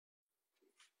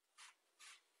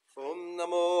Om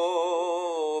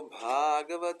Namo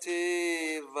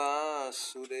Bhagavate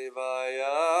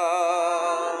Vasudevaya.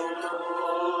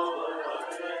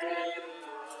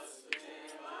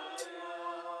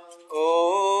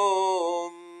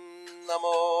 Om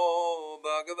Namo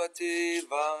Bhagavate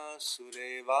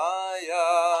Vasudevaya.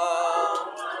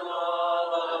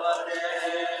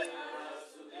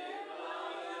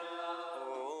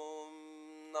 Om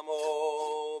Namo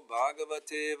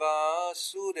Bhagavate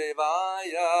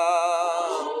Vasudevaya.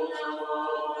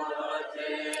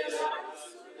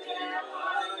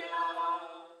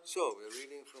 So, we're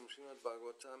reading from Srimad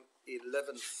Bhagavatam,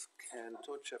 11th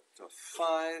Canto, Chapter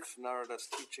 5, Narada's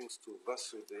Teachings to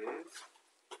Vasudev,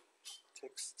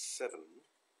 Text 7,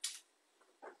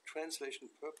 Translation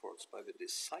Purports by the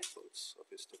Disciples of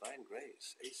His Divine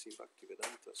Grace, A.C.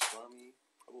 Bhakti-yoga Swami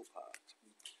Prabhupada.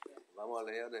 Vamos a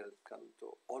leer el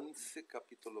canto 11,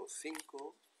 capítulo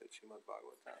 5 del Srimad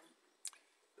Bhagavatam,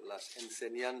 las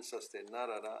enseñanzas de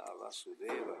Narada a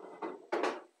Vasudeva.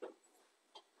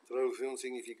 Traducción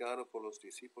significado por los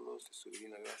discípulos de su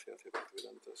divina gracia de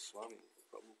Bhakti-yoga Swami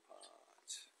Prabhupada.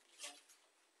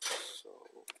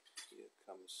 So, here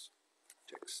comes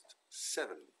text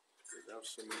 7, el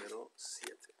verso número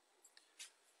 7.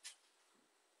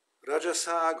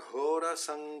 Rajasa ghora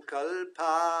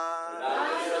sankalpa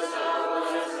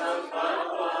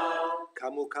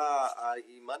kamuka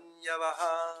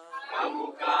ahimanyavaha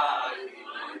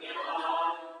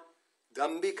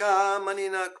dambika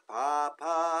maninak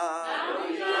papa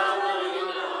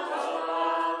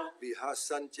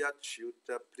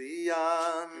vihasantyachyuta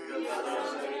priyan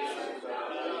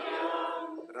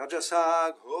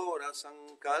Rajasa ghora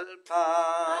sankalpa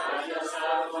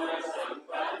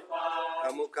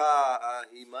kamuka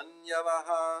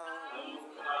ahimanyavaha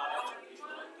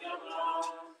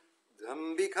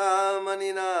dambika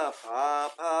manina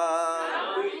papa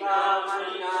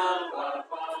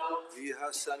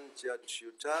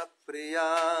vihasantyachyuta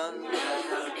priyan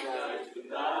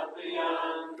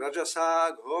Rajasa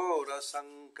ghora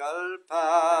sankalpa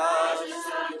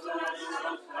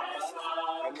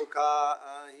kamuka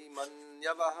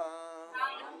ahimanyavaha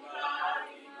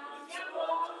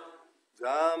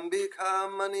dambika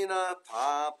manina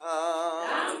papa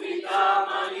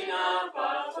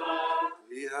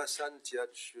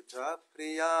vihasantyachyuta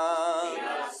priyan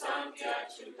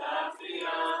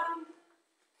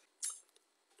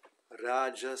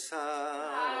Rajasa,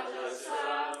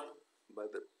 by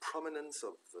the prominence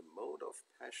of the mode of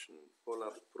passion, por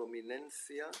la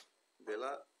prominencia de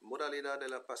la moralidad de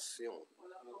la pasión.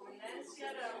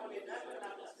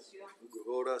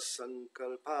 Ghora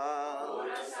sankalpa,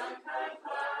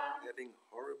 having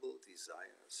horrible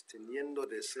desires, teniendo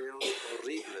deseos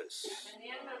horribles.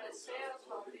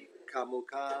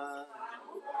 Kamuka,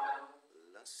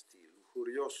 lusty,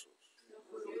 lujuriosos.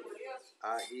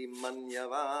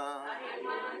 Ahimanyava,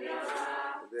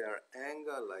 their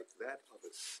anger like that of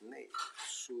a snake,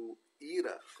 su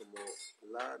ira como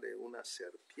la de una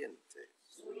serpiente.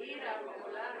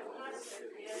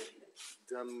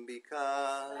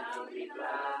 Dambika,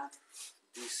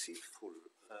 deceitful,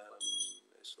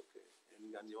 eso que,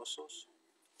 engañosos,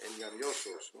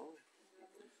 ¿no?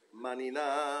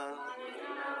 Manina,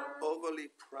 overly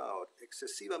proud,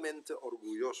 excesivamente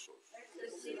orgullosos.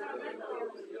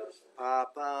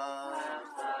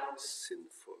 Papa,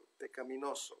 sinful,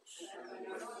 pecaminosos.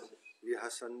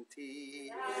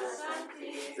 Vihasanti,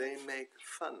 they make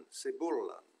fun, se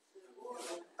burlan.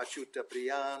 Achyuta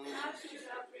priyan,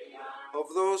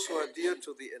 of those who are dear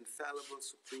to the infallible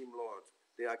Supreme Lord,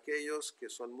 de aquellos que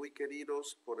son muy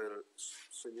queridos por el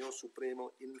Señor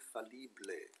Supremo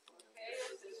infalible.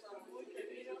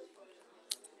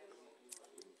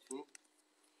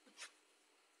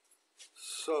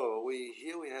 So,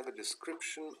 here we have a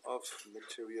description of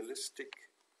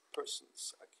materialistic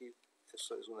persons. Aquí,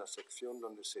 eso es una sección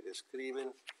donde se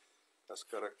describen las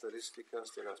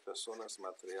características de las personas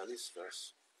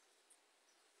materialistas.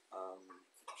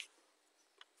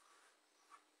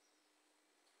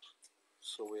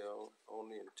 So we are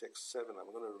only in text 7.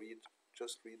 I'm going to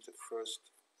just read the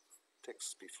first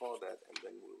text before that, and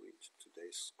then we'll read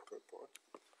today's purport.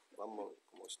 Vamos,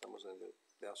 como estamos en el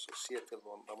verso 7,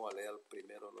 vamos a leer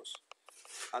primero los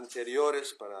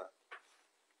anteriores para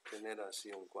tener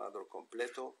así un cuadro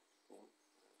completo.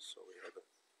 So we have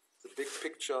the big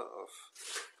picture of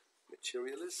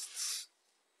materialists.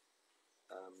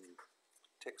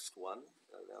 Text 1,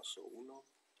 verso 1,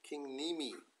 King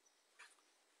Nimi.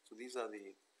 So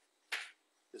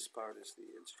this part is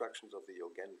the instructions of the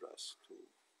Yogendras to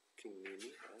King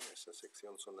Nimi. Esa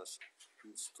sección son las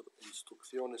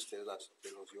instrucciones de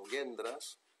los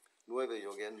Yogendras, 9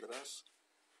 Yogendras,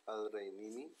 al rey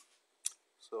Nimi.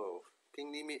 So,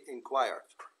 King Nimi inquired.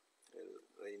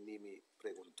 El rey Nimi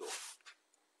preguntó.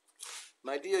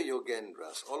 My dear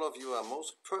Yogendras, all of you are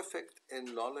most perfect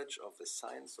in knowledge of the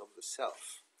science of the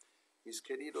self. Mis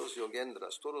queridos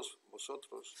Yogendras, todos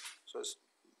vosotros sois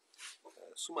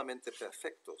sumamente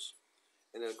perfectos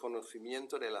en el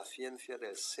conocimiento de la ciencia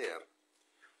del ser.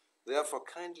 Therefore,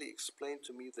 kindly explain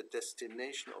to me the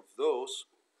destination of those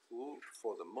who,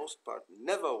 for the most part,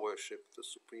 never worship the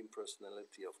Supreme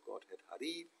Personality of Godhead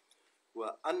Hari, who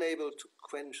are unable to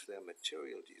quench their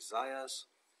material desires,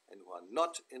 and who are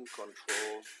not in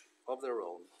control of their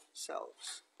own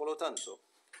selves. Por lo tanto,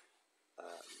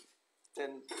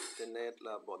 tened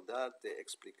la bondad de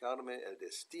explicarme el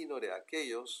destino de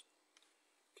aquellos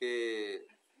que,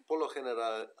 por lo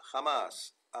general,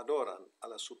 jamás adoran a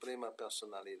la Suprema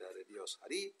Personalidad de Dios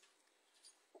Hari,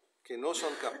 que no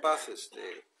son capaces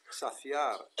de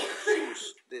saciar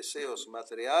sus deseos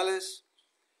materiales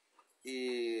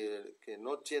y que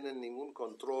no tienen ningún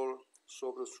control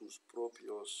sobre sus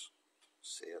propios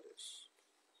seres.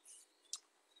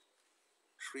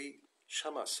 Sri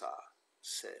Shamasa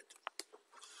said,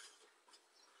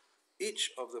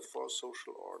 each of the four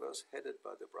social orders headed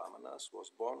by the Brahmanas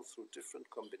was born through different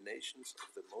combinations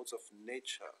of the modes of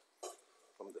nature,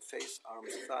 from the face,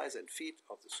 arms, thighs, and feet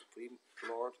of the Supreme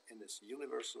Lord in his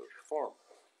universal form.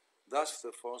 Thus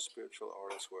the four spiritual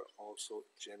orders were also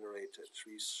generated.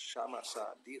 Sri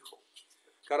Shamasa dijo,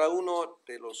 cada uno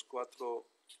de los cuatro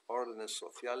órdenes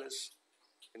sociales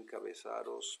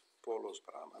encabezados por los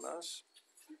brahmanas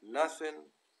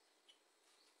nacen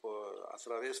a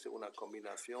través de una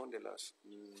combinación de las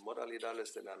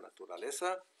modalidades de la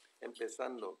naturaleza,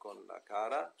 empezando con la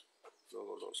cara,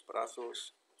 luego los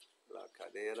brazos, la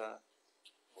cadera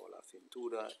o la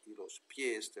cintura y los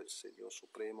pies del Señor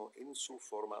Supremo en su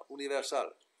forma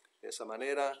universal. De esa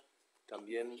manera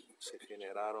también se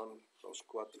generaron los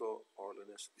cuatro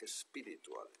órdenes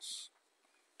espirituales.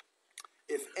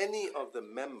 If any of the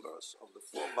members of the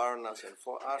four varnas and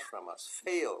four ashramas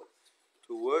fail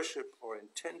to worship or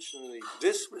intentionally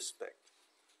disrespect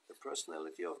the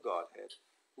personality of Godhead,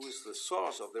 who is the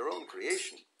source of their own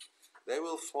creation, they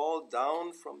will fall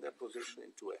down from their position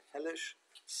into a hellish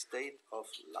state of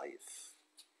life.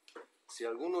 Si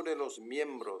alguno de los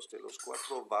miembros de los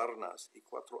cuatro varnas y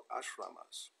cuatro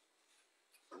ashramas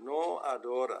no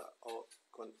adora o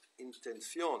con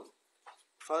intención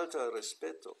falta de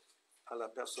respeto a la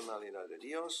personalidad de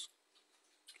Dios,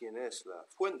 quien es la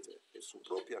fuente de su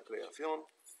propia creación,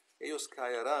 ellos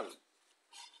caerán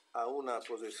a una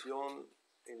posición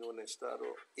en un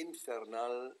estado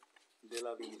infernal de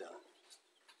la vida.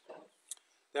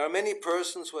 There are many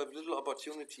persons who have little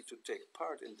opportunity to take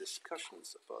part in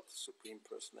discussions about the Supreme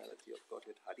Personality of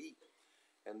Godhead Hari,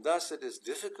 and thus it is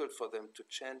difficult for them to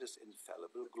chant his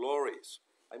infallible glories.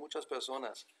 Hay muchas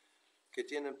personas que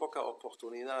tienen poca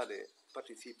oportunidad de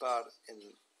participar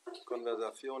en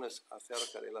conversaciones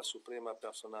acerca de la Suprema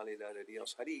Personalidad de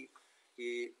Dios Hari,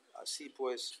 y así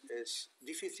pues es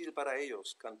difícil para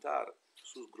ellos cantar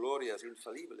sus glorias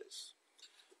infalibles.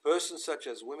 Persons such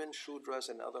as women, Shudras,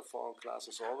 and other fallen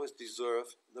classes always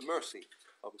deserve the mercy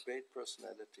of great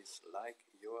personalities like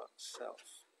yourself.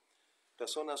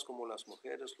 Personas como las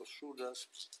mujeres, los Shudras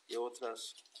y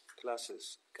otras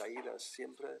clases caídas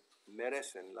siempre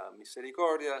merecen la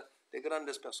misericordia de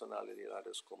grandes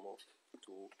personalidades como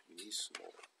tú mismo.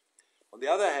 On the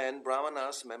other hand,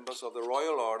 Brahmanas, members of the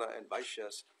royal order, and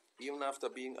Vaishyas, even after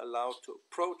being allowed to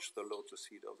approach the lotus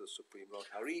seat of the Supreme Lord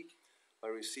Hari, by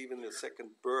receiving the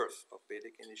second birth of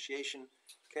Vedic initiation,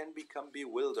 can become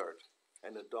bewildered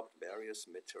and adopt various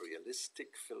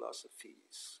materialistic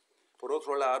philosophies. Por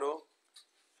otro lado,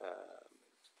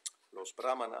 los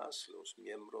brahmanas, los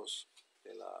miembros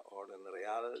de la orden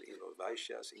real y los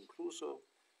vaishyas, incluso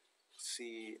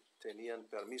si tenían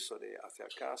permiso de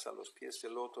acercarse a los pies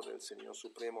del loto del Señor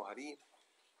Supremo Hari,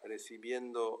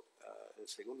 recibiendo el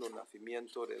segundo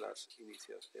nacimiento de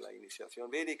la iniciación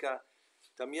védica,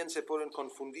 también se pueden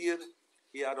confundir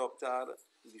y adoptar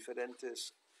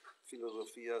diferentes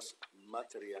filosofías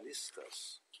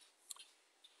materialistas.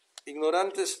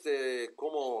 Ignorantes de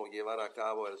cómo llevar a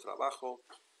cabo el trabajo,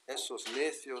 esos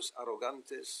necios,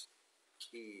 arrogantes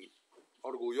y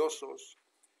orgullosos,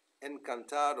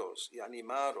 encantados y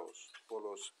animados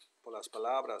por las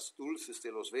palabras dulces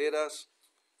de los Vedas,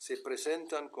 se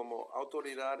presentan como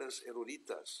autoridades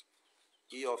eruditas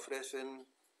y ofrecen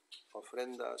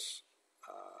ofrendas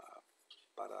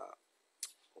para,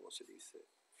 ¿cómo se dice?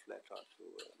 Flatter,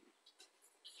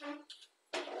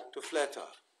 to flatter.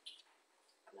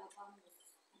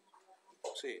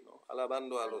 Sí, ¿no?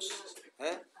 Alabando a los...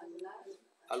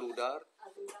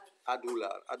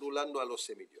 adular, adulando a los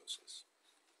semidioses.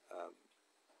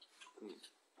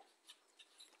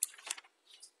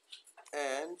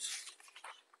 And,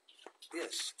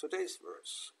 yes, today's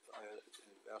verse, el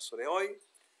verso de hoy,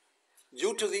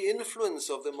 due to the influence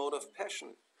of the mode of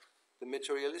passion, the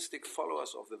materialistic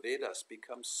followers of the Vedas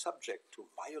become subject to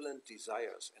violent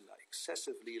desires and are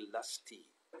excessively lusty.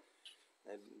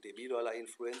 Debido a la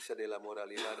influencia de la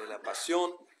moralidad de la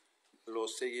pasión,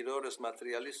 los seguidores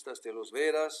materialistas de los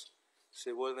Vedas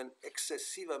se vuelven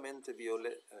excesivamente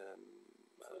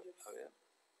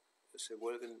se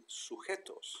vuelven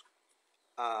sujetos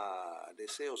a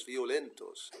deseos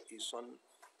violentos y son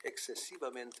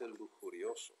excesivamente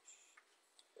lujuriosos.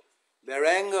 Their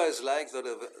anger is like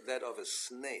that of a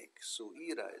snake. Su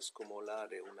ira es como la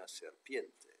de una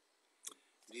serpiente.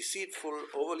 Deceitful,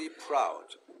 overly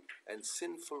proud, and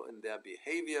sinful in their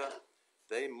behavior,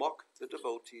 they mock the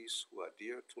devotees who are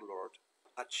dear to Lord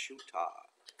Achyuta.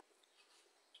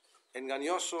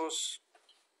 Engañosos,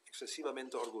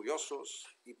 excesivamente orgullosos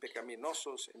y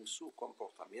pecaminosos en su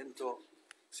comportamiento,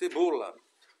 se burlan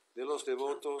de los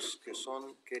devotos que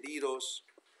son queridos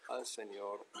al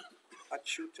Señor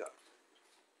Achyuta.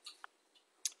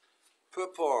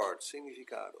 Purport,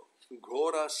 significado.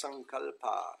 Ghora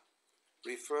Sankalpa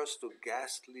refers to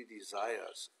ghastly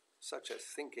desires, such as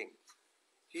thinking,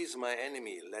 "He's my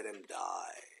enemy, let him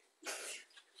die."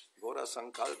 Ghora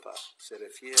Sankalpa se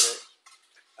refiere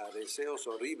a deseos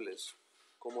horribles,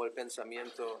 como el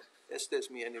pensamiento, "Este es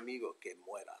mi enemigo, que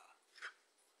muera."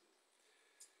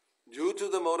 Due to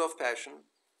the mode of passion,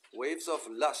 waves of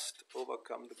lust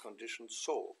overcome the conditioned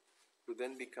soul, who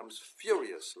then becomes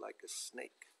furious like a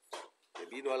snake.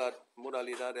 Debido a la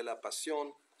moralidad de la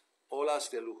pasión, olas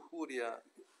de lujuria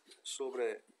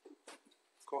sobrecogen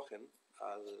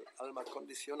al alma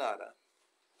condicionada,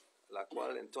 la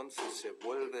cual entonces se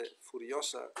vuelve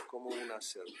furiosa como una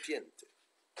serpiente.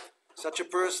 Such a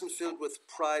person filled with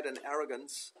pride and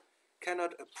arrogance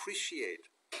cannot appreciate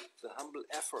the humble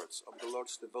efforts of the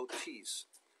Lord's devotees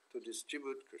to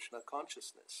distribute Krishna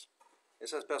consciousness.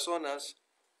 Esas personas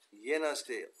llenas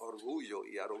de orgullo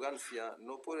y arrogancia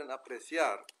no pueden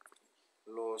apreciar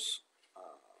los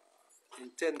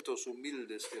intentos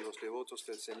humildes de los devotos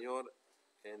del Señor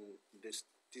en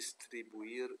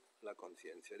distribuir la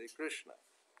conciencia de Krishna.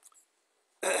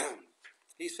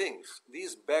 He thinks,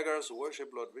 these beggars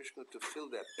worship Lord Vishnu to fill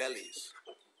their bellies,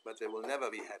 but they will never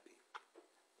be happy.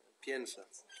 Piensa,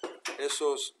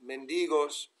 esos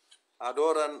mendigos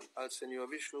adoran al Señor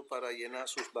Vishnu para llenar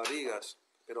sus barrigas,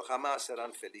 pero jamás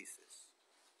serán felices.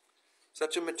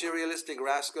 Such a materialistic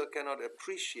rascal cannot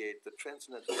appreciate the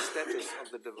transcendental status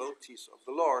of the devotees of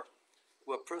the Lord,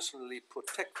 who are personally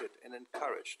protected and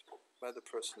encouraged by the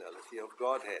personality of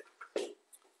Godhead.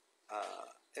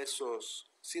 Esos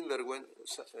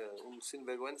un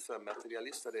sinvergüenza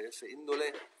materialista de ese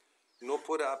índole no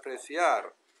puede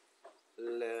apreciar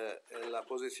la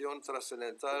posición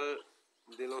trascendental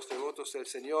de los devotos del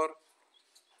Señor,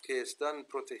 que están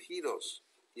protegidos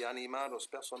y animados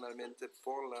personalmente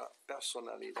por la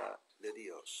personalidad de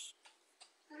Dios.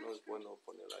 No es bueno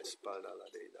poner la espalda a la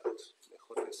deidad,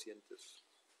 mejor te sientes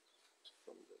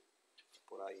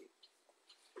por ahí.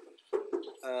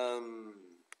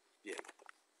 Bien,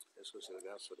 eso es el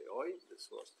verso de hoy. This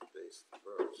was today's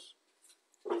verse.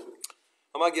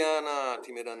 Amagyana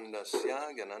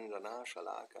timirandasya gyananjana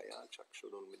shalakaya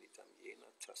chakshurunmilitam yena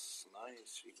tasmai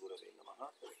Sri Gurave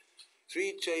Namaha.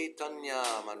 Sri Chaitanya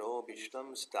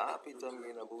Manobishtam Stapitam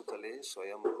Yena Bhutale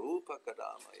Swayam Rupa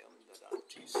Kadamayam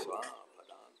Dadanti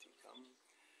Swapadantikam.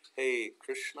 Hey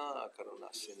Krishna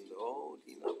Karuna Sindho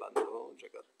Dina Bandho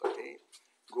Jagatpate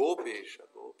Gopesha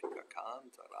Gopika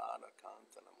Kanta Radha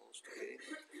Kanta Namostute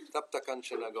Tapta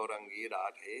Kanchana Gaurangi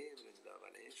Radhe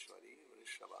Vrindavaneshwari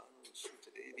Vrishabhanu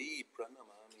Sutadevi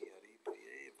Pranamami Hari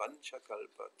Priye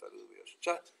Vanchakalpa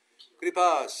Taruvyaschat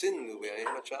Kripa Sindhu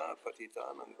Vyacha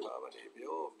Patitanam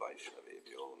Pavanebhyo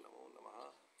Vaishnavebhyo Namo Namaha.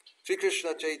 Sri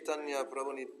Krishna Chaitanya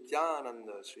Prabhu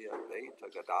Nityananda Sri Advaita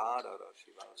Gadadhara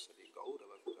Shivasadi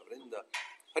Gauravani Vrinda.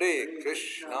 Hare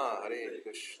Krishna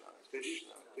Krishna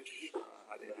Krishna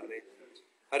Hare Hare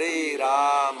Hare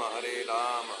Rama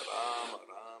Rama Rama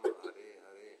Hare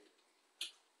Hare.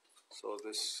 So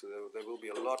there will be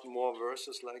a lot more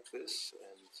verses like this,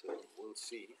 and we'll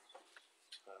see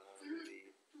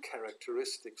the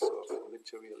characteristics of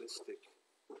materialistic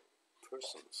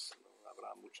persons.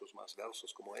 Habrá muchos más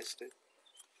versos como este,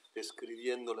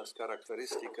 describiendo las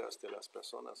características de las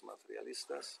personas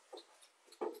materialistas.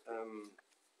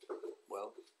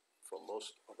 Well, for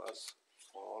most of us,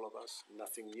 for all of us,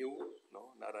 nothing new,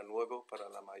 no, nada nuevo para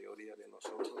la mayoría de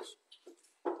nosotros.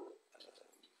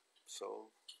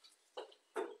 So,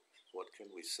 can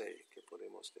we say? ¿Qué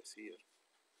podemos decir?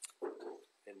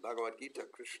 In Bhagavad Gita,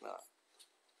 Krishna,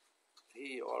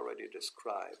 he already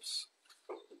describes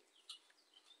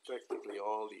practically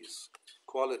all these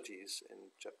qualities in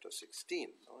chapter 16.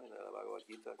 ¿No? En la Bhagavad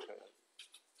Gita,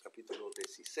 capítulo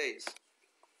 16,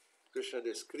 Krishna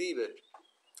describe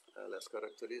las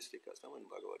características, ¿no? En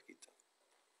Bhagavad Gita,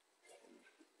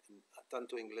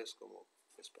 tanto inglés como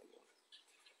español.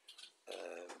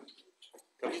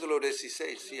 Capítulo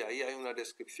 16, sí, ahí hay una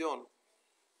descripción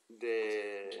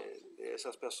de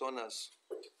esas personas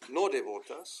no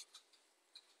devotas.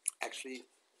 Actually,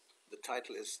 the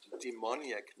title is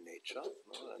Demoniac Nature,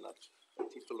 ¿no? El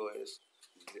título es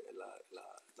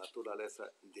la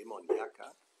naturaleza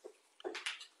demoníaca.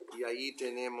 Y ahí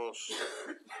tenemos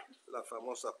la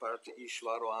famosa parte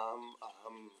Ishvaroham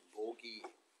Aham Bhogi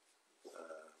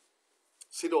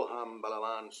Siddhoham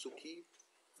Balavan Sukhi.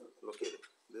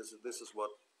 This is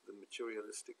what the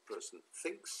materialistic person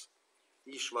thinks.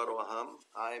 Ishvaroham,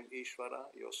 I am Ishvara,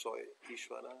 yo soy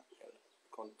Ishvara, el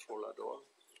controller.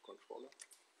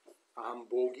 Aham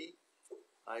Bhogi,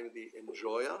 I am the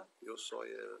enjoyer, yo soy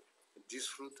el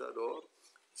disfrutador.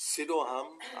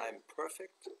 Siddhoham, I am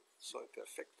perfect, soy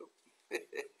perfecto.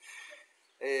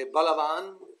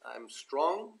 Balavan, I am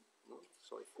strong, ¿no?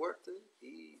 Soy fuerte.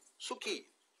 Y Sukhi,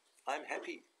 I am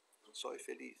happy, soy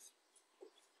feliz.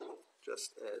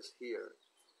 Just as here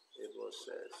it was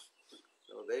said,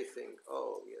 they think,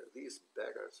 oh, yeah, these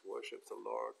beggars worship the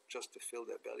Lord just to fill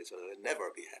their bellies, so they'll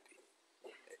never be happy.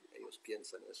 Ellos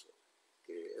piensan eso,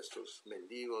 que estos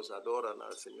mendigos adoran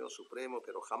al Señor Supremo,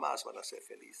 pero jamás van a ser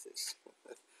felices.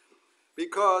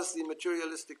 Because the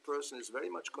materialistic person is very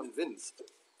much convinced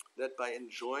that by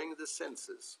enjoying the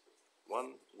senses,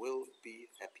 one will be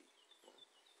happy.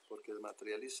 Porque el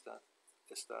materialista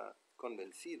está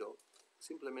convencido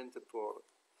simplemente por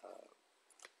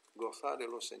gozar de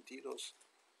los sentidos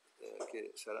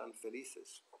que serán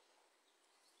felices.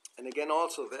 And again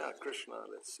also there, Krishna,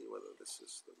 let's see whether this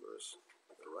is the verse,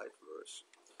 the right verse.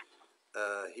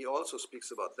 He also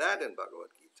speaks about that in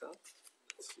Bhagavad Gita.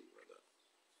 Let's see whether.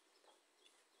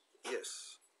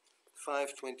 Yes,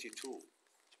 5:22.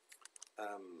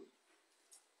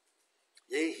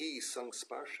 Yehi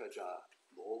sangsparshaja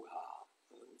bhogha,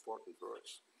 an important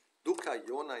verse. Dukkha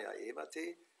yonaya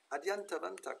evate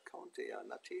adyantavanta kaunteya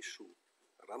nateshu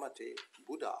ramate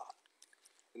buddha.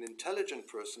 An intelligent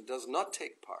person does not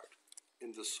take part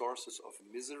in the sources of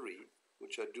misery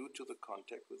which are due to the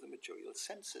contact with the material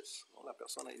senses. La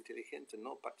persona inteligente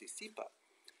no participa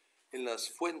en las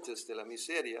fuentes de la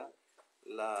miseria,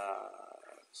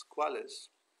 las cuales,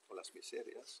 o las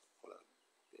miserias,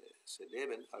 se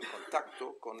deben al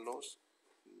contacto con los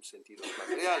sentidos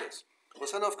materiales. O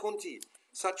son of Kunti,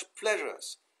 such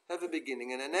pleasures have a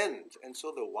beginning and an end, and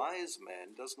so the wise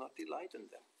man does not delight in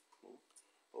them.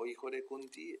 O hijo de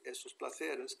Kunti, esos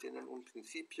placeres tienen un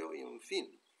principio y un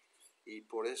fin, y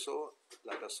por eso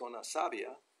la persona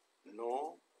sabia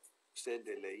no se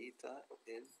deleita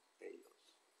en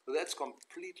ellos. So that's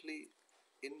completely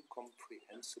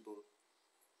incomprehensible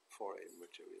for a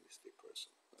materialistic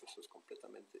person. Eso es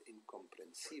completamente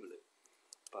incomprensible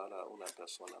para una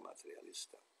persona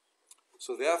materialista.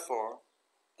 So therefore,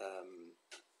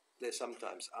 they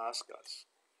sometimes ask us,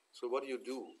 so what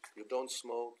do? You don't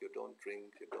smoke, you don't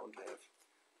drink, you don't have,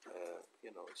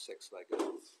 sex like a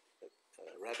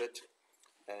rabbit,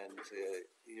 and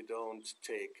you don't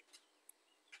take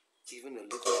even a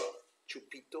little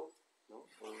chupito, no?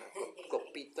 Una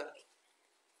copita,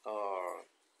 or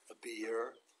a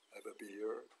beer,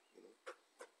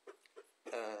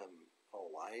 or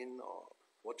wine, or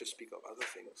what to speak of other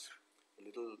things. A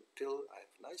little pill,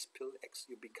 a nice pill,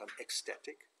 you become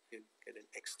ecstatic, you get an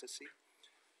ecstasy.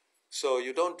 So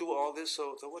you don't do all this.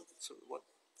 So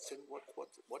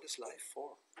what is life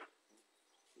for?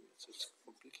 It's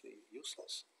completely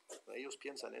useless. Ellos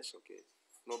piensan eso, que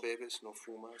no bebes, no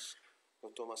fumas,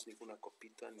 no tomas ninguna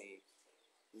copita,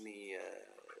 ni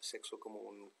sexo como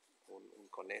un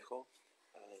conejo,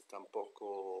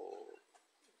 tampoco,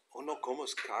 o no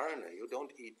comes carne. You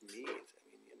don't eat meat. I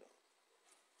mean,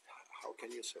 how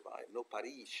can you survive? No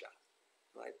parisha.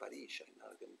 No hay parisha in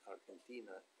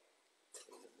Argentina.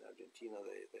 In Argentina,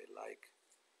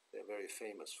 they're very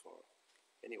famous for.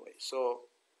 Anyway, so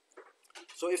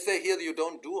if they hear you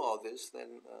don't do all this,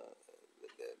 then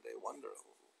they wonder,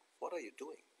 what are you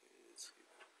doing?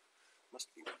 It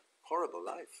must be a horrible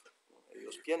life.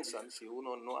 Ellos piensan, si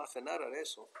uno no hace nada de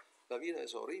eso, la vida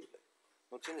es horrible.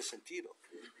 No tiene sentido.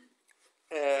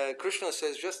 Krishna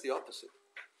says just the opposite.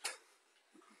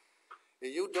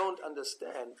 You don't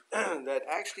understand that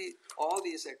actually all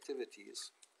these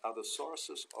activities are the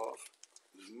sources of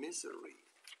misery.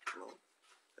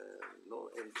 no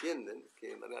entienden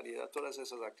que en realidad todas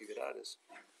esas actividades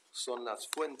son las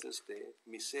fuentes de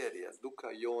miseria,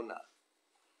 dukkha yona.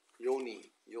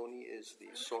 Yoni is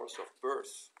the source of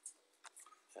birth.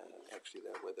 Actually,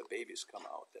 where the babies come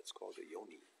out, that's called a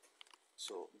yoni.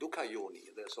 So, dukkha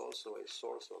yoni, there's also a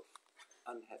source of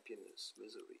unhappiness,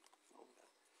 misery.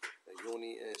 La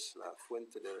yoni es la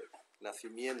fuente de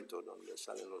nacimiento donde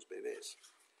salen los bebés.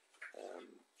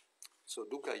 So,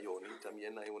 dukkha yoni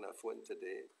también hay una fuente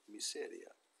de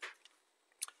miseria.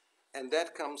 And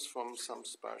that comes from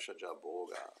samsparshaja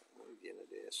bhoga. Viene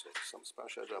de eso.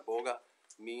 Samsparshaja bhoga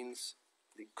means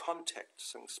the contact,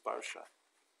 samsparsha,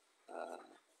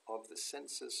 of the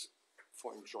senses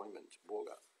for enjoyment,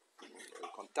 bhoga. El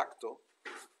contacto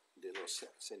de los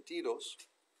sentidos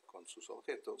con sus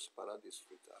objetos para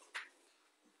disfrutar.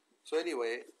 So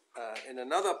anyway, in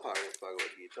another part of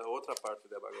Bhagavad Gita, otra parte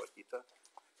de Bhagavad Gita,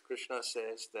 Krishna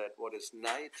says that what is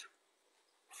night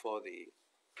for the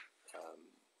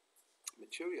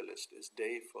materialist is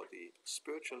day for the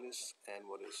spiritualist, and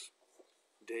what is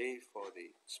day for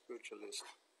the spiritualist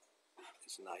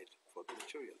is night for the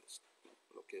materialist.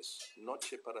 Lo que es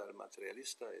noche para el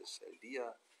materialista es el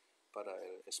día para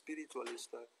el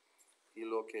espiritualista, y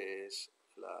lo que es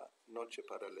la noche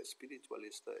para el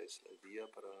espiritualista es el día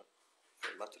para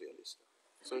el materialista.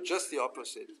 So just the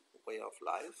opposite way of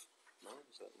life, ¿no?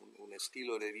 O sea, un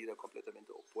estilo de vida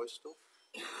completamente opuesto.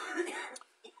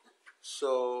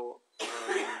 So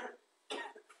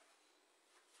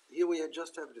here we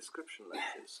just have a description like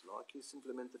this, ¿no? Aquí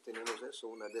simplemente tenemos eso,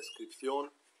 una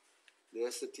descripción de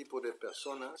este tipo de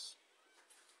personas,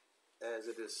 as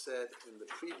it is said in the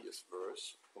previous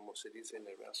verse, como se dice en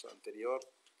el verso anterior,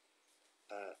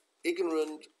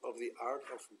 ignorant of the art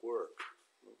of work,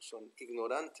 ¿no? Son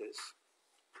ignorantes,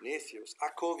 necios,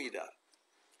 acóvida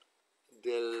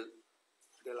del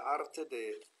arte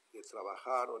de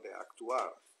trabajar o de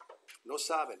actuar. No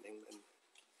saben,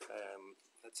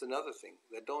 that's another thing,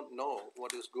 they don't know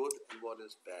what is good and what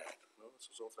is bad, ¿no?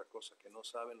 Eso es otra cosa, que no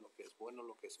saben lo que es bueno,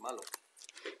 lo que es malo.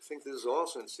 I think this is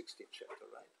also in 16th chapter,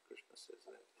 right? Krishna says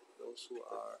that those who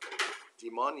are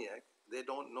demoniac, they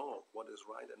don't know what is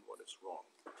right and what is wrong.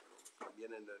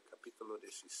 También en el capítulo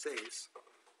 16,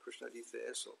 Krishna dice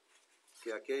eso,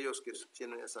 que aquellos que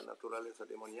tienen esa naturaleza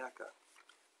demoníaca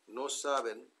no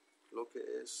saben lo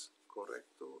que es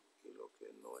correcto y lo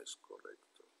que no es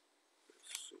correcto.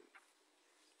 Sí.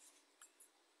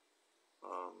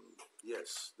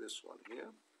 Yes, this one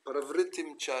here.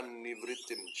 Pravritim cha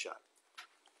nivritim cha.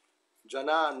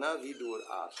 Jana na vidur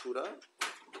asura.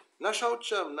 Na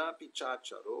shaucham na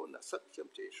pichacharo na satyam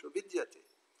tesho vidyate.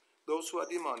 Those who are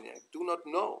demoniac do not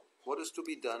know what is to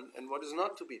be done and what is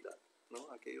not to be done. ¿No?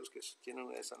 Aquellos que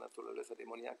tienen esa naturaleza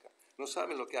demoníaca no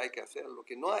saben lo que hay que hacer, lo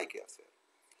que no hay que hacer.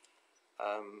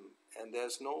 And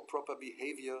there's no proper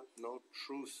behavior, no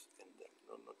truth in them.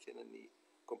 No tienen ni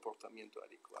comportamiento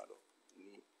adecuado,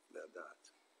 ni verdad.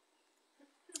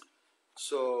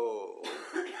 So,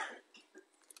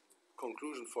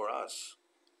 conclusion for us,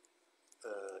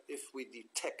 if we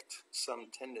detect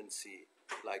some tendency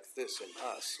like this in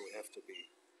us, we have to be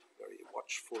very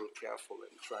watchful, careful,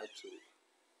 and try to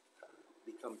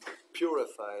become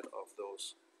purified of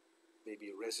those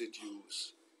maybe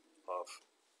residues of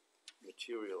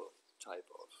material type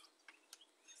of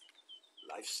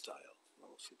lifestyle,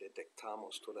 ¿no? Si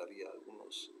detectamos todavía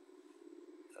algunos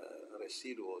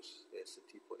residuos de ese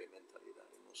tipo de mentalidad,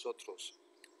 nosotros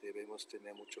debemos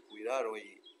tener mucho cuidado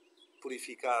y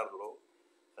purificarlo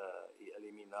y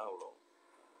eliminarlo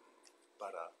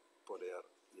para poder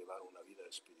llevar una vida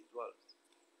espiritual.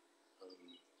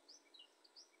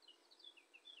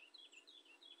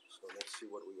 So let's see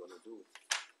what we want to do.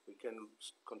 We can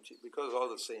continue, because all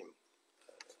the same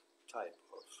type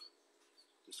of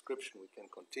description, we can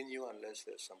continue unless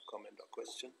there's some comment or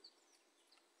question.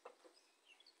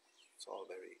 It's all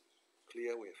very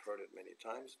clear, we've heard it many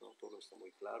times, ¿no? Todo está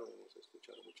muy claro, hemos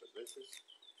escuchado muchas veces.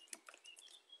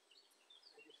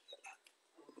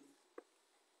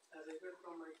 As I heard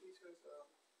from my teachers,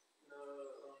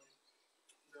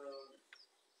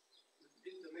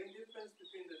 the main difference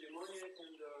between the demoniac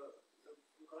and the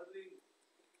godly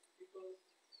people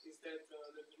is that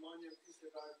the demoniac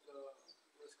disregard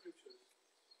the scriptures,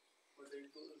 or they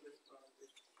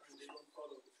don't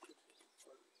follow the scriptures.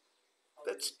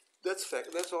 That's fact.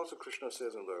 That's also Krishna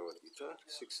says in Bhagavad Gita,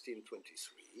 16:23,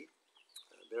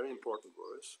 very important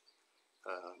verse.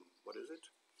 What is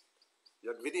it?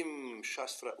 Yadvidim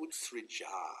shastra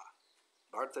utsrija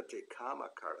bhartate kama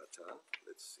karata.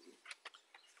 Let's see.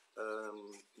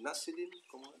 Nasidin,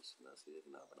 ¿cómo es?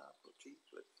 Nasidin,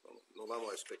 no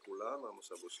vamos a especular,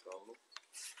 vamos a buscarlo.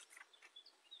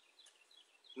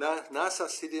 nasa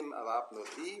siddhim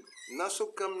avapnoti,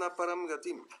 nasukam na param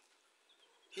gatim.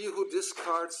 He who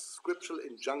discards scriptural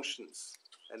injunctions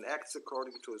and acts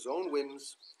according to his own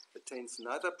whims attains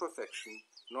neither perfection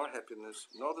nor happiness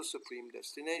nor the supreme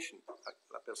destination.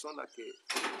 La persona que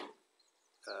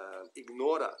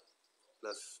ignora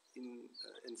las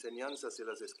enseñanzas de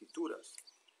las escrituras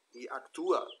y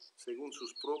actúa según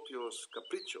sus propios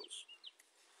caprichos,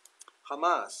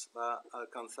 jamás va a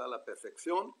alcanzar la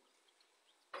perfección,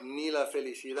 ni la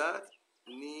felicidad,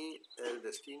 ni el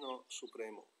destino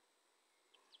supremo.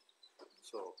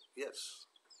 So, yes,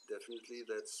 definitely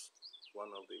that's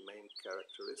one of the main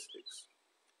characteristics.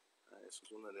 Eso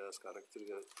es una de las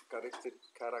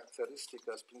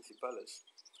características principales.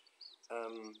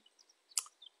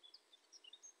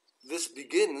 This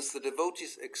begins, the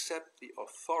devotees accept the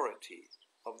authority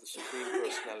of the Supreme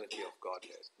Personality of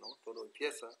Godhead. ¿No? Todo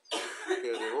empieza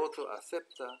que el devoto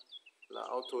acepta la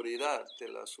autoridad de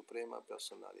la Suprema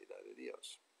Personalidad de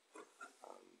Dios.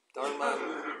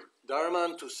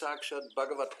 Dharman to Sakshat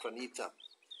Bhagavat Pranita.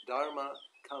 Dharma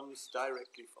comes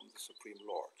directly from the Supreme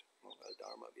Lord. ¿No? El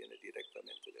Dharma viene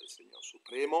directamente del Señor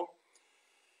Supremo.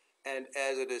 And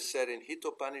as it is said in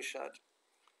Hitopanishad,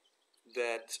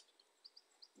 that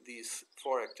these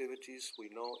four activities, we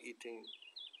know, eating,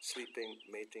 sleeping,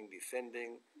 mating,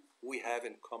 defending, we have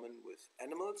in common with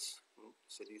animals.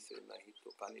 Se dice en la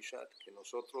Hitopanishad que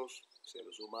nosotros,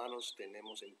 seres humanos,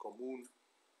 tenemos en común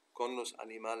con los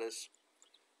animales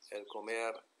el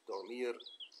comer, dormir,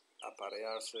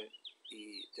 aparearse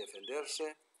y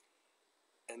defenderse.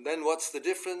 And then what's the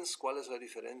difference? ¿Cuál es la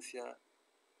diferencia?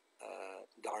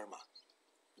 Dharma.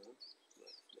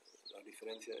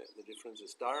 The difference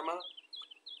is Dharma.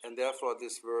 And therefore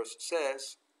this verse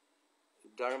says,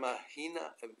 Dharma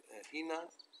hina,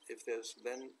 if there's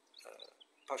then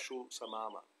Pashu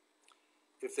Samama.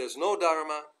 If there's no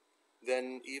Dharma,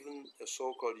 then even a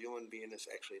so-called human being is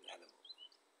actually an animal.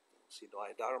 Si no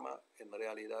hay Dharma, en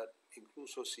realidad,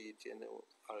 incluso si tiene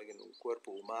alguien un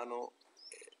cuerpo humano,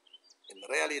 en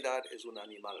realidad es un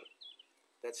animal.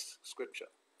 That's scripture.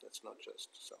 That's not just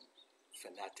some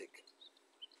fanatic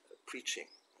preaching.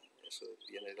 Eso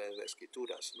viene de las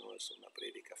escrituras, no es una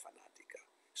prédica fanática.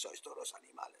 Sois todos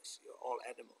animales. You're all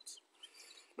animals.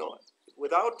 No,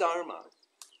 without Dharma,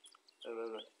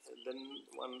 then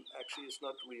one actually is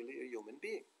not really a human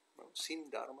being. No? Sin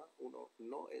Dharma, uno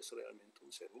no es realmente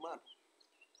un ser humano.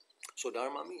 So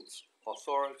Dharma means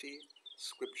authority,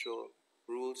 scriptural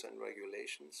rules and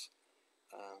regulations.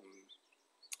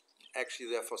 Actually,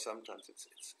 therefore, sometimes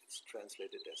it's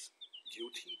translated as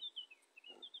duty,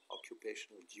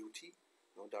 occupational duty.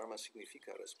 No, Dharma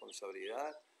significa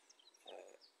responsabilidad,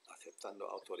 aceptando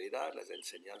autoridad, las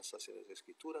enseñanzas y las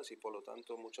escrituras, y por lo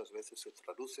tanto muchas veces se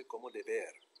traduce como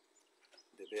deber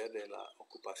de la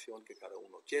ocupación que cada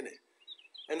uno tiene.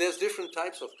 And there's different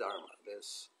types of Dharma.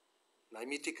 There's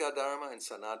Naimitika Dharma and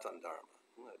Sanatan Dharma.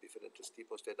 Diferentes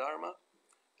tipos de Dharma.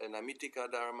 And Naimitika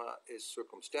Dharma is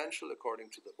circumstantial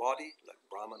according to the body, like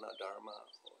Brahmana Dharma,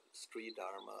 or Stri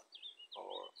Dharma,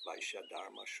 or Vaishya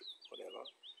Dharma, whatever.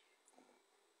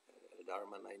 El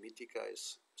Dharma Naimitika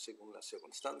es según la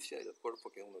circunstancia y el cuerpo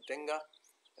que uno tenga.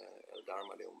 El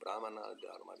Dharma de un Brahmana, el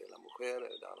Dharma de la mujer,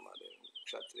 el Dharma de un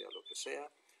Kshatriya, lo que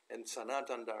sea. And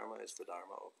Sanatan Dharma is the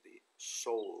Dharma of the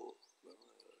soul.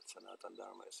 Sanatan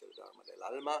Dharma es el Dharma del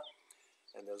alma.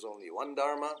 And there's only one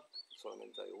Dharma.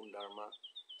 Solamente hay un Dharma.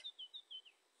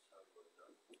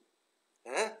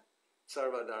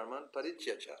 Sarva Dharma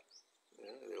Parityaja.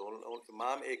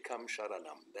 Mam Ekam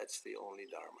Sharanam. That's the only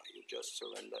Dharma. You just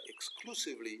surrender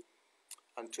exclusively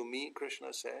unto me,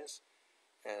 Krishna says,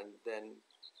 and then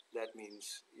that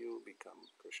means you become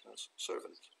Krishna's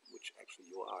servant, which actually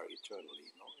you are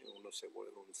eternally, ¿no? Uno se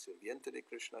vuelve un sirviente de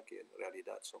Krishna, que en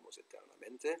realidad somos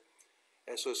eternamente.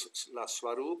 Eso es la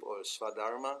Swarup o el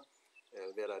Swadharma,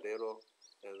 el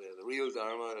real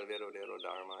Dharma, el verdadero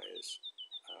Dharma es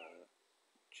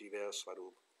Jiver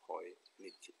Swarup Hoy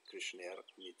Krishner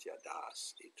Nitya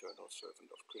Das, eternal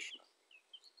servant of Krishna.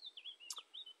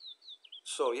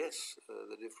 So yes,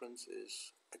 the difference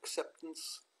is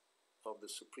acceptance of the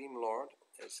Supreme Lord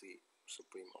as the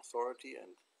Supreme Authority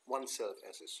and oneself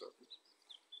as a servant,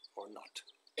 or not.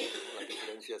 La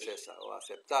diferencia es esa, o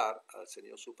aceptar al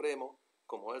Señor Supremo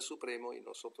como el Supremo y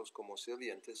nosotros como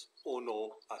sirvientes, o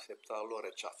no aceptarlo,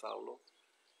 rechazarlo,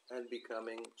 and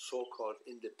becoming so-called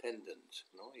independent,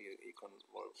 ¿no? Y con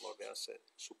volverse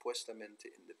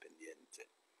supuestamente independiente.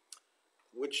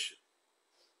 Which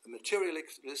a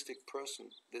materialistic person,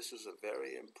 this is a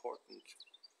very important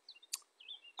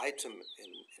item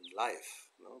in life,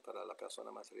 ¿no? Para la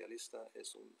persona materialista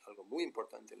es algo muy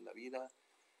importante en la vida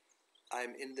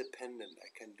I'm independent, I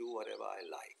can do whatever I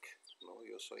like. No,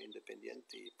 yo soy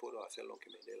independiente y puedo hacer lo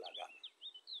que me dé la gana.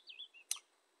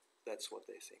 That's what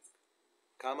they think.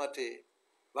 Kamate,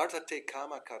 vartate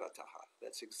kama karataha.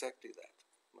 That's exactly that.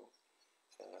 No?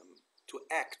 To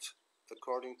act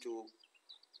according to,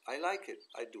 I like it,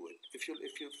 I do it.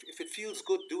 If it feels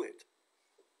good, do it.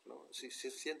 No? Si se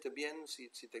siente bien, si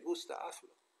te gusta,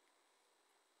 hazlo.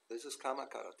 This is kama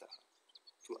karataha.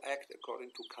 To act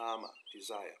according to kama,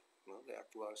 desire. ¿No? De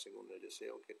actuar según el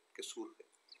deseo que surge.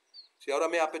 Si ahora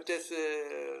me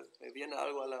apetece, me viene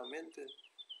algo a la mente,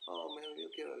 yo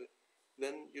quiero,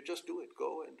 then you just do it,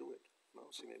 go and do it.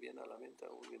 ¿No? Si me viene a la mente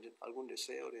algún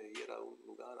deseo de ir a un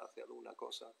lugar, hacer alguna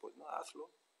cosa, pues no,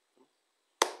 hazlo. ¿No?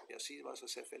 Y así vas a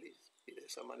ser feliz. Y de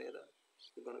esa manera,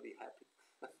 you're going to be happy.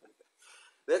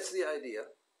 That's the idea.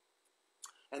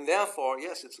 And therefore,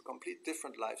 yes, it's a complete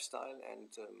different lifestyle,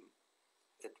 and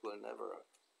it will never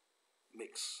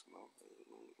mix, ¿no?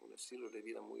 Un estilo de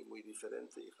vida muy, muy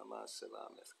diferente y jamás se va a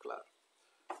mezclar.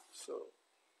 So,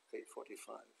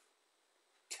 8:45,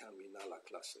 termina la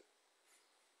clase.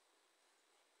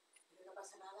 No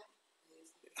pasa nada.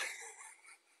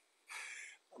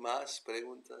 Más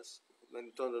preguntas.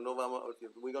 Entonces no vamos.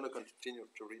 We're going to continue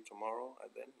to read tomorrow,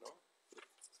 and then, ¿no?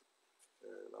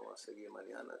 Vamos a seguir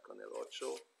mañana con el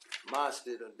 8. Más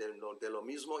de lo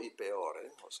mismo y peor,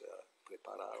 ¿eh? O sea,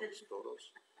 preparados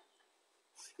todos.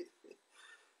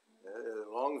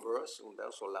 Long verse, un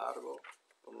verso largo,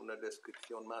 con una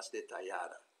descripción más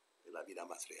detallada de la vida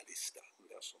más realista. Un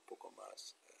verso un poco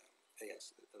más,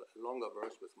 yes, a longer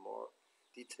verse with more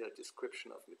detailed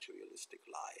description of materialistic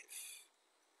life.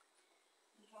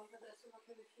 Entonces, eso es lo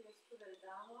que decías tú del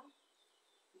Dharma.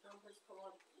 Entonces,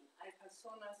 como hay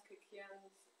personas que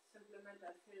quieren simplemente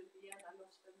hacer bien a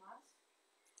los demás,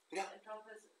 Yeah.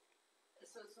 entonces,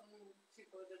 eso es un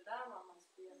tipo de Dharma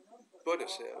más bien, ¿no? Puede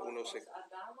ser, uno se...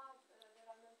 Dharma,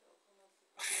 verdaderamente, o cómo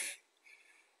se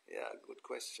Yeah, good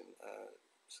question.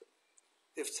 So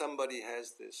if somebody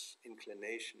has this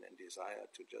inclination and desire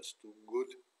to just do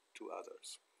good to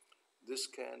others, this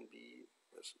can be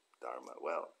as Dharma.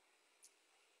 Well,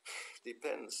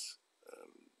 depends.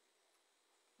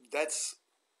 That's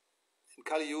in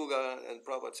Kali Yuga, and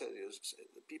Prabhupada said,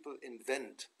 people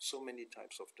invent so many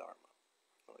types of Dharma.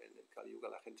 En Kali Yuga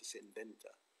la gente se inventa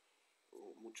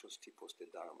muchos tipos de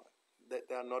Dharma.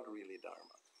 They are not really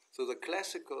Dharma. So the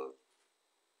classical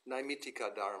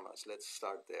Naimitika Dharmas, let's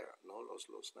start there, ¿no?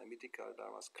 Los Naimitika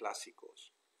Dharmas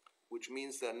clásicos, which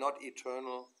means they're not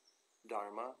eternal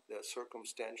Dharma, they're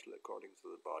circumstantial according to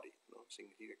the body, ¿no?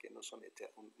 Significa que no son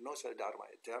no es el Dharma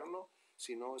eterno,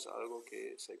 sino es algo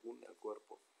que según el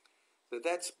cuerpo. So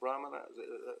that's Brahmana,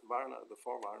 Varna, the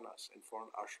 4 Varnas and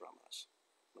 4 ashramas,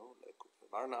 ¿no?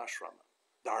 Varna ashrama,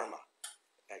 Dharma.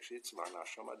 Actually, it's Varna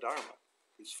ashrama Dharma.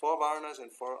 These 4 Varnas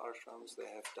and 4 ashrams, they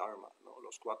have Dharma, ¿no?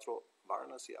 Los 4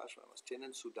 Varnas y ashramas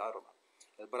tienen su Dharma.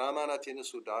 El Brahmana tiene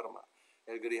su Dharma.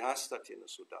 El Grihasta tiene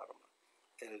su Dharma.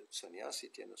 El Sannyasi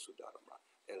tiene su Dharma.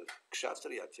 El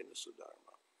Kshatriya tiene su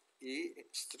Dharma. Y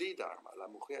Stri Dharma, la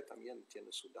mujer también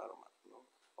tiene su Dharma, ¿no?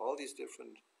 All these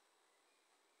different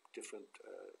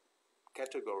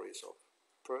categories of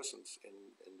persons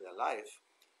in their life,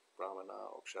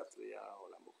 Brahmana or Kshatriya or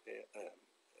la mujer,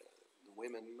 the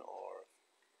women or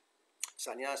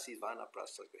sannyasis,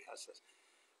 vanaprasthas, grihastas.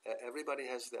 Everybody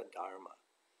has their dharma.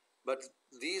 But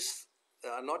these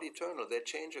are not eternal. They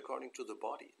change according to the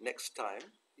body. Next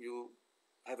time you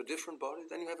have a different body,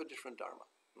 then you have a different dharma,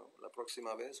 ¿no? La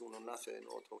próxima vez uno nace en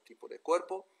otro tipo de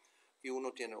cuerpo y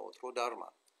uno tiene otro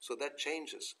dharma. So that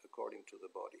changes according to the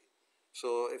body.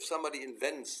 So if somebody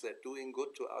invents that doing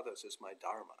good to others is my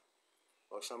dharma,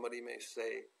 or somebody may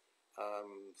say,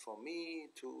 for me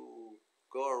to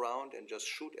go around and just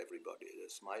shoot everybody,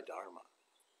 that's my dharma.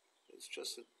 It's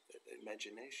just an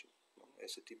imagination, ¿no?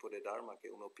 Ese tipo de dharma que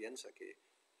uno piensa que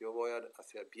yo voy a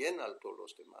hacer bien a todos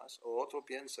los demás, o otro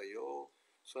piensa yo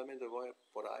solamente voy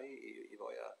por ahí y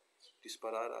voy a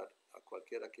disparar a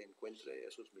cualquiera que encuentre,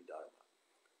 eso es mi dharma.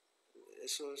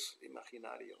 Eso es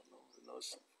imaginario, ¿no?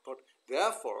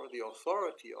 Therefore, the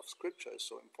authority of scripture is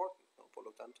so important, ¿no? Por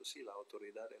lo tanto, sí, la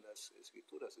autoridad de las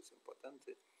escrituras es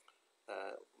importante.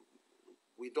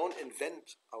 We don't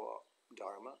invent our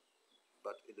dharma,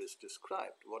 but it is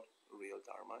described what real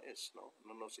dharma is, ¿no?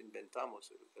 No nos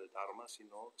inventamos el dharma,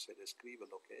 sino se describe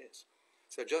lo que es.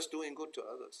 So just doing good to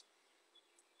others,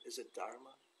 is it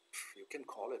dharma? You can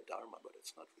call it dharma, but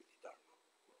it's not really dharma.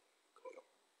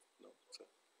 No? So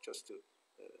just to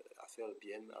hacer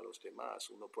bien a los demás,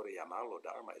 uno puede llamarlo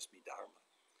dharma, es mi dharma.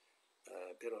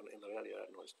 Pero en realidad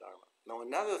no es dharma. Now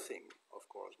another thing, of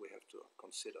course, we have to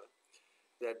consider,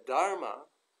 that dharma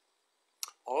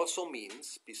also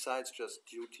means, besides just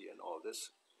duty and all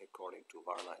this, according to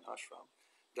Varna and Ashram,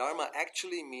 Dharma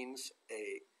actually means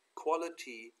a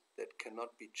quality that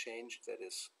cannot be changed, that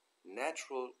is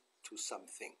natural to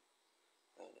something.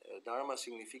 El Dharma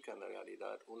significa en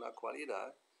realidad una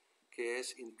cualidad que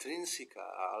es intrínseca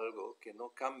a algo que no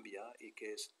cambia y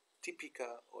que es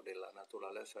típica o de la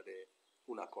naturaleza de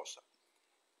una cosa.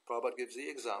 Prabhupada gives the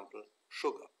example,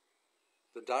 sugar.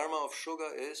 The Dharma of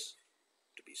sugar is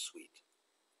to be sweet.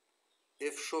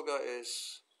 If sugar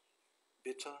is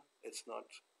bitter, it's not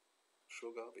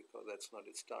sugar because that's not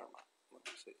its Dharma.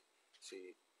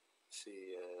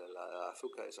 Si el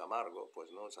azúcar es amargo,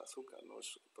 pues no es azúcar, no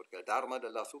es, porque el Dharma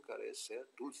del azúcar es ser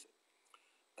dulce.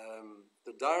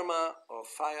 The Dharma of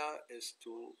fire is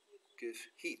to give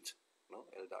heat. ¿No?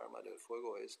 El Dharma del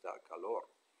fuego es dar calor.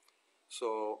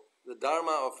 So the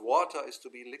Dharma of water is to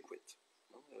be liquid.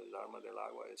 ¿No? El Dharma del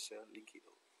agua es ser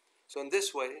líquido. So in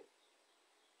this way,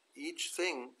 each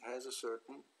thing has a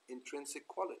certain intrinsic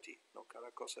quality. ¿No?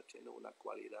 Cada cosa tiene una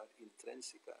cualidad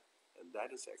intrínseca, and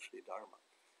that is actually Dharma.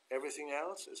 Everything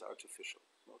else is artificial.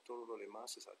 ¿No? Todo lo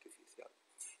demás es artificial.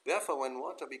 Therefore, when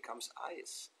water becomes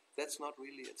ice, that's not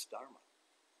really its Dharma.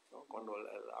 ¿No? Cuando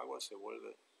el agua se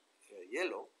vuelve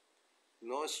hielo,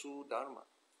 no es su Dharma.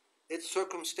 It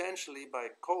circumstantially, by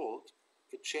cold,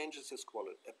 it changes its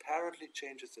quality, apparently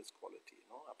changes its quality.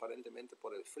 ¿No? Aparentemente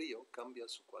por el frío cambia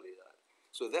su cualidad.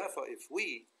 So therefore, if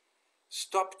we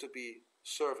stop to be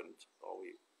servant,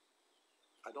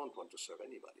 I don't want to serve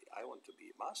anybody, I want to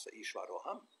be master,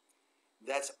 Ishvaroham,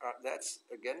 that's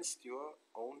against your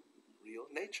own real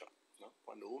nature. ¿No?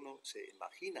 Cuando uno se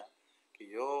imagina que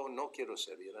yo no quiero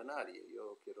servir a nadie,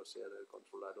 yo quiero ser el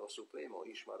controlador supremo,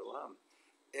 Ishvaroham,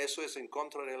 eso es en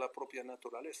contra de la propia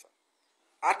naturaleza.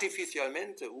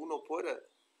 Artificialmente uno puede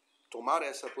tomar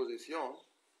esa posición,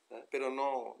 pero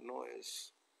no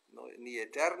es ni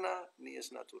eterna ni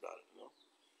es natural. ¿No?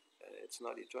 It's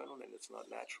not eternal and it's not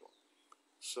natural.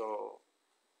 So,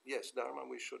 yes, Dharma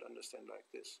we should understand like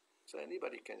this. So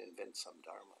anybody can invent some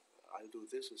Dharma. I'll do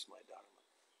this as my Dharma.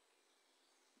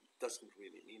 Doesn't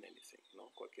really mean anything,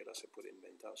 ¿no? Cualquiera se puede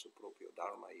inventar su propio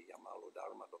Dharma y llamarlo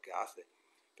Dharma lo que hace,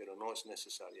 pero no es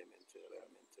necesariamente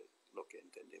realmente lo que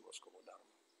entendemos como Dharma.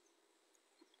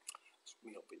 Es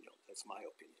mi opinión, that's my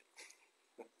opinion.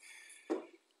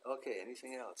 Okay,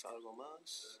 anything else? ¿Algo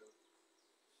más?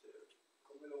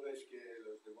 ¿Cómo lo ves que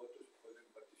los devotos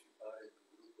pueden participar en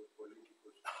grupos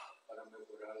políticos para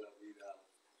mejorar la vida?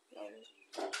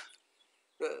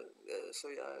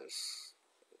 Eso ya es...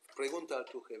 Pregunta a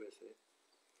tu GBC,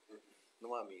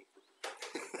 no a mí.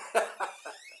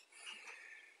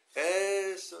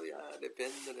 Eso ya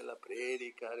depende de la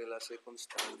prédica, de la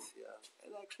circunstancia.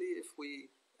 And actually,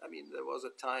 there was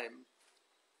a time,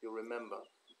 you remember,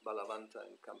 Balavanta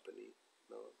and company,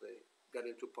 they got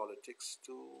into politics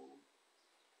to,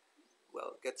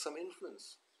 get some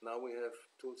influence. Now we have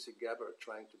Tulsi Gabbard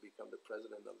trying to become the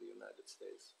president of the United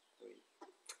States.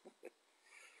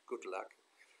 Good luck.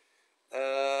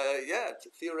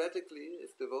 Theoretically,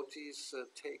 if devotees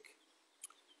take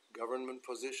government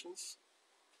positions,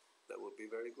 that would be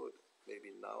very good.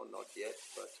 Maybe now, not yet,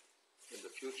 but in the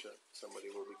future, somebody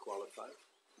will be qualified.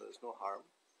 There's no harm.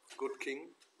 Good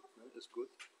king is good.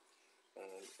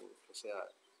 O sea,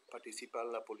 participar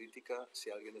en la política,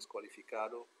 si alguien es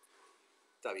cualificado,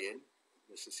 está bien.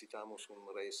 Necesitamos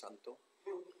un rey santo.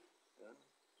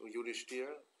 Un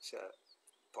Yudhishthira, o sea,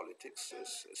 politics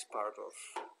is part of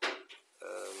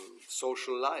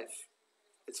social life.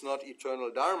 It's not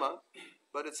eternal Dharma,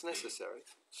 but it's necessary.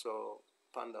 So,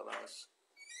 Pandavas,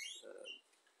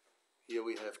 here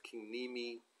we have King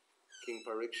Nimi, King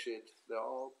Parikshit, they're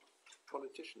all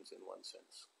politicians in one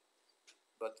sense.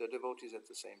 But they're devotees at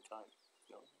the same time.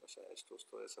 ¿No? O sea,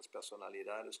 todas esas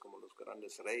personalidades como los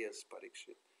grandes reyes,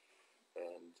 Parikshit,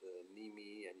 and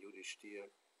Nimi and Yudhishthira,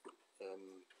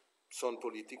 son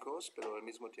políticos, pero al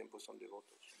mismo tiempo son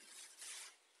devotos.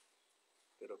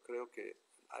 Pero creo que,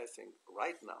 I think,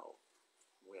 right now,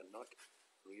 we are not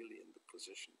really in the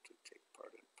position to take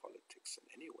part in politics in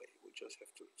any way. We just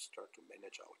have to start to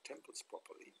manage our temples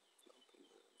properly. ¿No?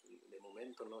 De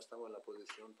momento no estamos en la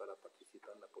posición para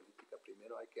participar en la política.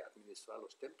 Primero hay que administrar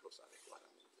los templos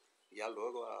adecuadamente. Ya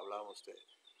luego hablamos de...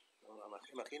 ¿no?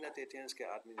 Imagínate, tienes que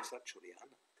administrar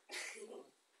Churiana. ¿No?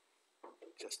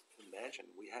 Just imagine,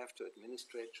 we have to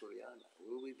administrate Churiana.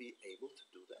 Will we be able to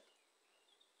do that?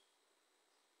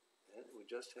 Yeah? We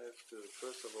just have to,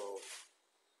 first of all,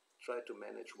 try to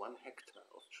manage 1 hectare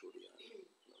of Churiana.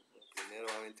 ¿No? Primero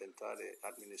vamos a intentar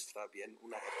administrar bien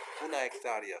una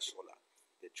hectárea sola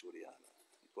de Churiana.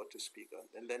 What to speak of.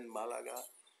 And then Malaga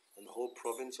and the whole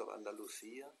province of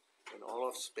Andalusia and all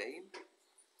of Spain.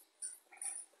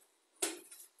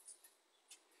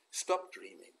 stop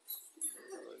dreaming.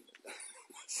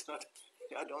 It's not,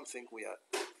 I don't think we are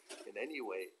in any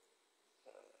way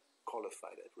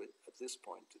qualified at this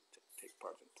point to take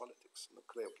part in politics. No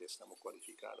creo que estamos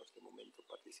cualificados de momento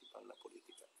para participar en la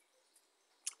política.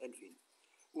 En fin,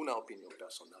 una opinión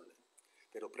personal.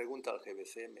 Pero pregunta al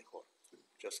GBC mejor.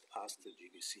 Just ask the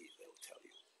GBC, they'll tell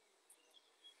you.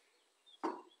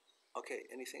 Okay,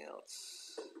 anything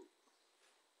else?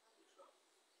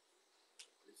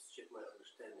 Let's check my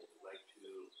understanding. I'd like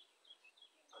to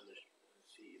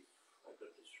see if I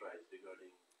got this right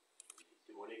regarding the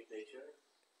demonic nature.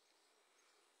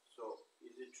 So,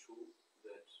 is it true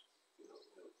that, we have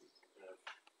a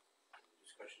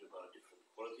discussion about different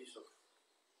qualities of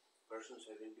persons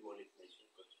having demonic nature,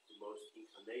 but the most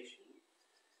inclination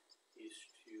is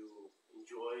to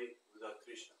enjoy without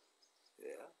Krishna?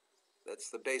 Yeah,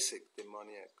 that's the basic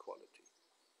demoniac quality.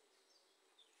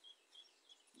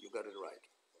 You got it right.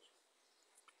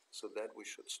 So that we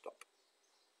should stop.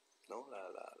 No,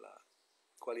 la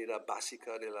cualidad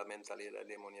básica de la mentalidad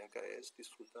demoníaca es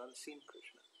disfrutar sin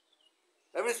Krishna.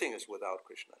 Everything is without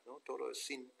Krishna, no? Todo es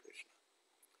sin Krishna.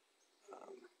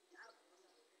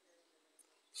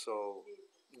 So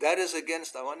that is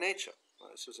against our nature.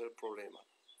 Ese es el problema.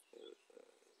 El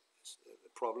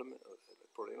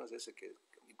problema es ese, que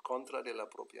en contra de la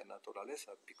propia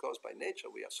naturaleza, because by nature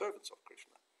we are servants of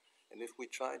Krishna. And if we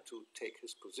try to take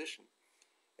his position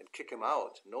and kick him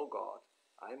out, no God,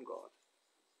 I'm God,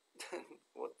 then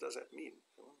what does that mean?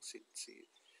 ¿No?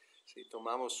 Si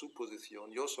tomamos su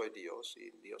posición, yo soy Dios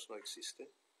y Dios no existe,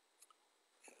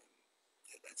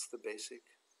 that's the basic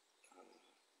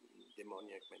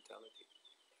demoniac mentality.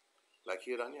 Like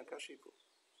Hiranyakashipu,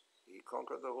 he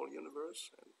conquered the whole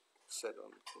universe and said,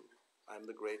 I'm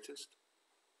the greatest,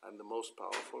 I'm the most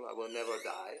powerful, I will never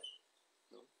die.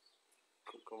 ¿No?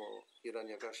 Como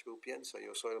Hiranyakashipu piensa,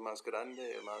 yo soy el más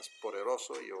grande, el más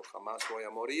poderoso, yo jamás voy a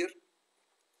morir.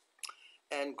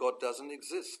 And God doesn't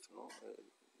exist. ¿No?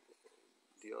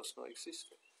 Dios no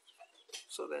existe.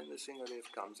 So then the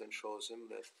Singadev comes and shows him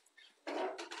that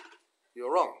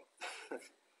you're wrong.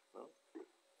 ¿No?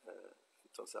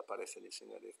 Entonces aparece el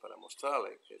Singadev para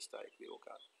mostrarle que está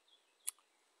equivocado.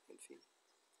 En fin.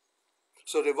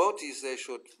 So devotees, they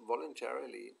should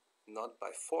voluntarily, not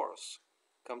by force,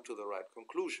 come to the right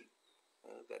conclusion,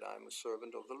 that I'm a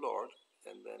servant of the Lord,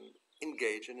 and then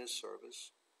engage in his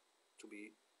service to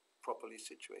be properly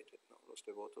situated. ¿No? Los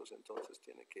devotos entonces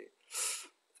tienen que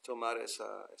tomar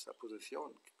esa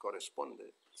posición que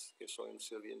corresponde, que soy un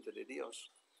sirviente de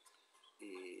Dios,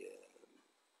 y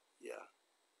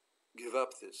give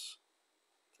up this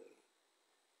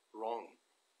wrong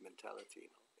mentality,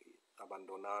 ¿no? Y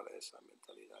abandonar esa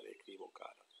mentalidad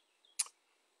equivocada.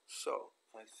 So,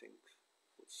 I think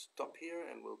we'll stop here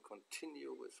and we'll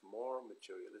continue with more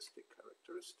materialistic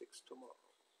characteristics tomorrow.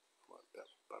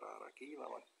 Parar aquí,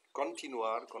 vamos a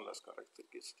continuar con las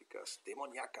características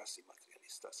demoníacas y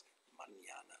materialistas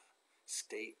mañana.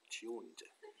 Stay tuned.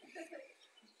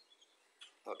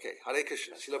 Okay, Hare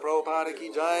Krishna. Srila Prabhupada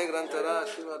ki jai, Grantara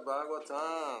Srimad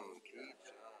Bhagavatam ki